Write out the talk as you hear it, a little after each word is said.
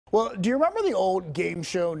Well, do you remember the old game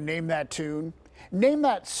show Name That Tune? Name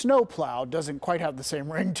That Snowplow doesn't quite have the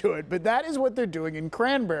same ring to it, but that is what they're doing in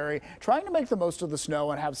Cranberry, trying to make the most of the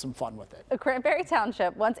snow and have some fun with it. Cranberry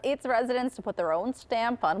Township wants its residents to put their own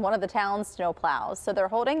stamp on one of the town's snowplows, so they're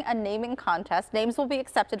holding a naming contest. Names will be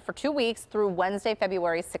accepted for 2 weeks through Wednesday,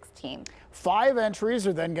 February 16. 5 entries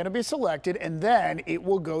are then going to be selected, and then it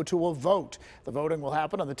will go to a vote. The voting will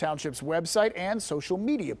happen on the township's website and social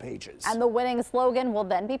media pages. And the winning slogan will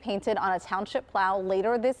then be painted on a township plow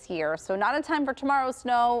later this year. So not in time for tomorrow's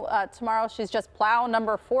snow. Tomorrow she's just plow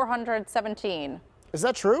number 417. Is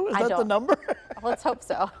that true? Is that the number? Let's hope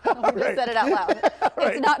so. We just said it out loud.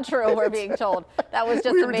 It's not true, we're being told. That was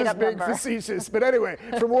just a made-up number. We were just being facetious. But anyway,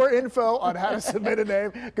 for more info on how to submit a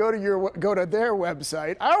name, go to their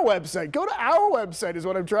website, our website. Go to our website is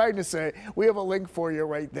what I'm trying to say. We have a link for you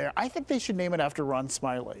right there. I think they should name it after Ron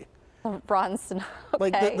Smiley. Ron Smiley. Okay.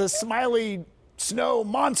 Like the Smiley snow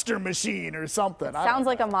monster machine or something. Sounds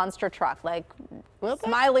like a monster truck, like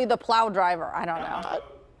Smiley the plow driver. I don't know.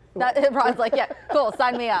 Ron's like, yeah, cool,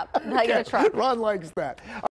 sign me up. I get a truck. Ron likes that.